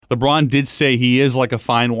LeBron did say he is like a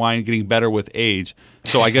fine wine getting better with age.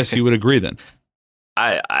 So I guess you would agree then.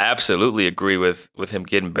 I absolutely agree with him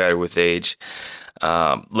getting better with age.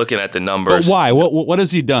 Looking at the numbers. But why? What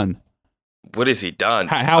has he done? What has he done?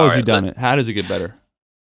 How has he done it? How does it get better?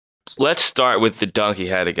 Let's start with the dunk he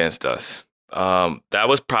had against us. That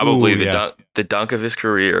was probably the dunk of his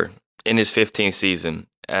career in his 15th season.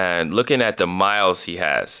 And looking at the miles he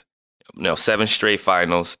has, 7 straight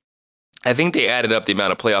finals. I think they added up the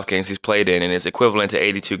amount of playoff games he's played in, and it's equivalent to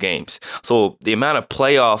 82 games. So the amount of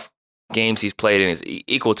playoff games he's played in is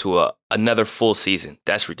equal to another full season.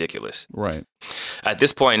 That's ridiculous. Right. At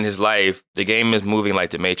this point in his life, the game is moving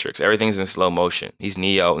like the Matrix. Everything's in slow motion. He's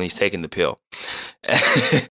Neo, and he's taking the pill.